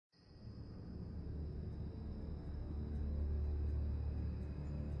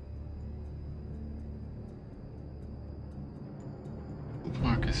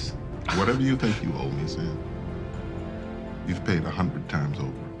Marcus. Whatever you think you owe me, Sam, you've paid 100 times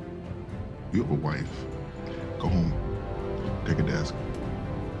over. You have a wife. Go home, take a desk,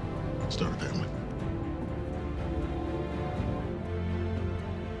 start a family.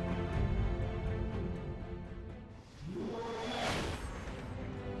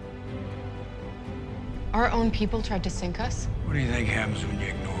 Our own people tried to sink us. What do you think happens when you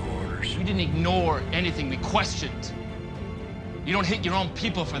ignore orders? We didn't ignore anything. We questioned. You don't hit your own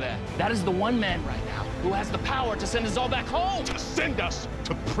people for that. That is the one man right now who has the power to send us all back home. To send us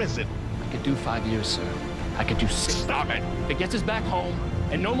to prison. I could do 5 years, sir. I could do 6. Stop it! If it gets us back home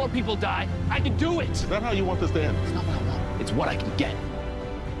and no more people die, I could do it. Is that how you want this to end? It's not what I want. It's what I can get.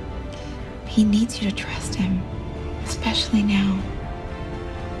 He needs you to trust him, especially now.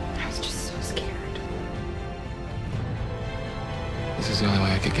 I was just so scared. This is the only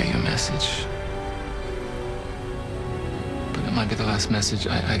way I could get you a message. But it might be the last message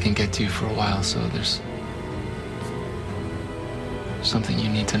I can get to you for a while, so there's something you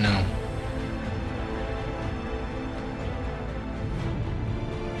need to know.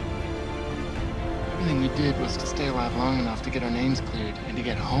 Everything we did was to stay alive long enough to get our names cleared and to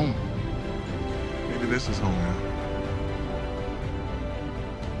get home. Maybe this is home now.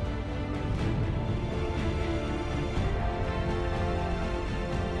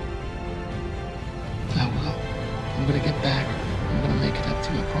 I will. I'm gonna get back. I'm gonna make it up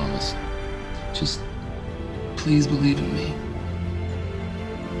to you, I promise. Just please believe in me.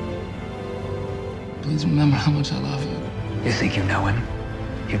 Please remember how much I love you. You think you know him?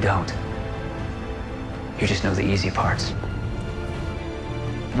 You don't. You just know the easy parts.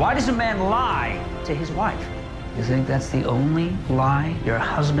 Why does a man lie to his wife? You think that's the only lie your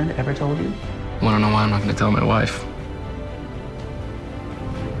husband ever told you? Wanna know why I'm not gonna tell my wife?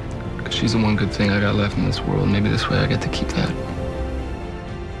 Because she's the one good thing I got left in this world. Maybe this way I get to keep that.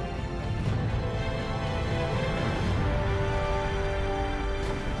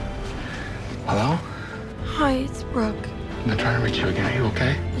 Hello? Hi, it's Brooke. I've been trying to reach you again. Are you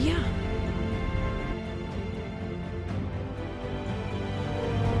okay? Yeah.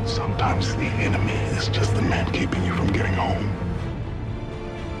 Sometimes the enemy is just the man keeping you from getting home.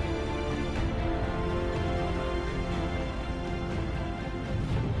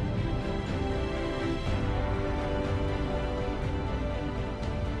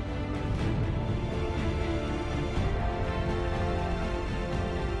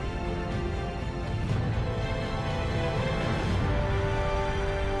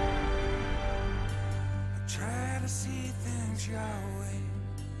 Try to see things your way.